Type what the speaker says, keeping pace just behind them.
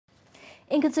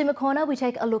In Consumer Corner, we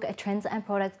take a look at trends and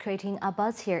products creating a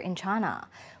buzz here in China.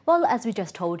 Well, as we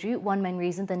just told you, one main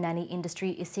reason the nanny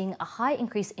industry is seeing a high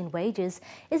increase in wages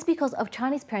is because of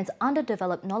Chinese parents'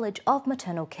 underdeveloped knowledge of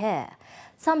maternal care.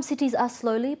 Some cities are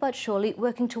slowly but surely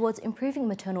working towards improving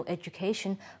maternal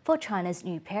education for China's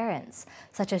new parents,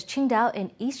 such as Qingdao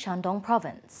in East Shandong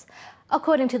province.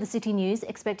 According to the City News,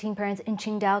 expecting parents in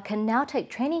Qingdao can now take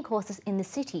training courses in the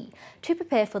city to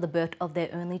prepare for the birth of their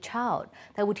only child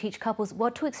that will teach couples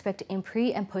what to expect in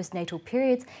pre- and postnatal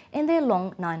periods in their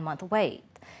long 9-month wait.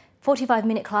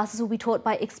 45-minute classes will be taught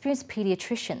by experienced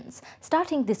paediatricians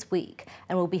starting this week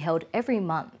and will be held every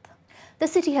month. The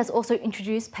city has also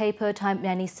introduced pay-per-time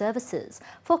nanny services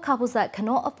for couples that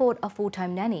cannot afford a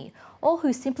full-time nanny or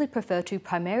who simply prefer to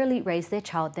primarily raise their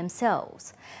child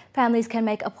themselves. Families can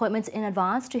make appointments in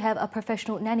advance to have a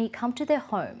professional nanny come to their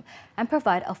home and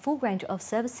provide a full range of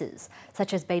services,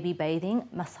 such as baby bathing,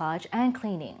 massage and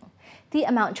cleaning. The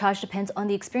amount charged depends on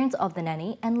the experience of the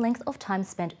nanny and length of time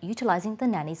spent utilising the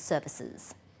nanny's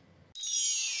services.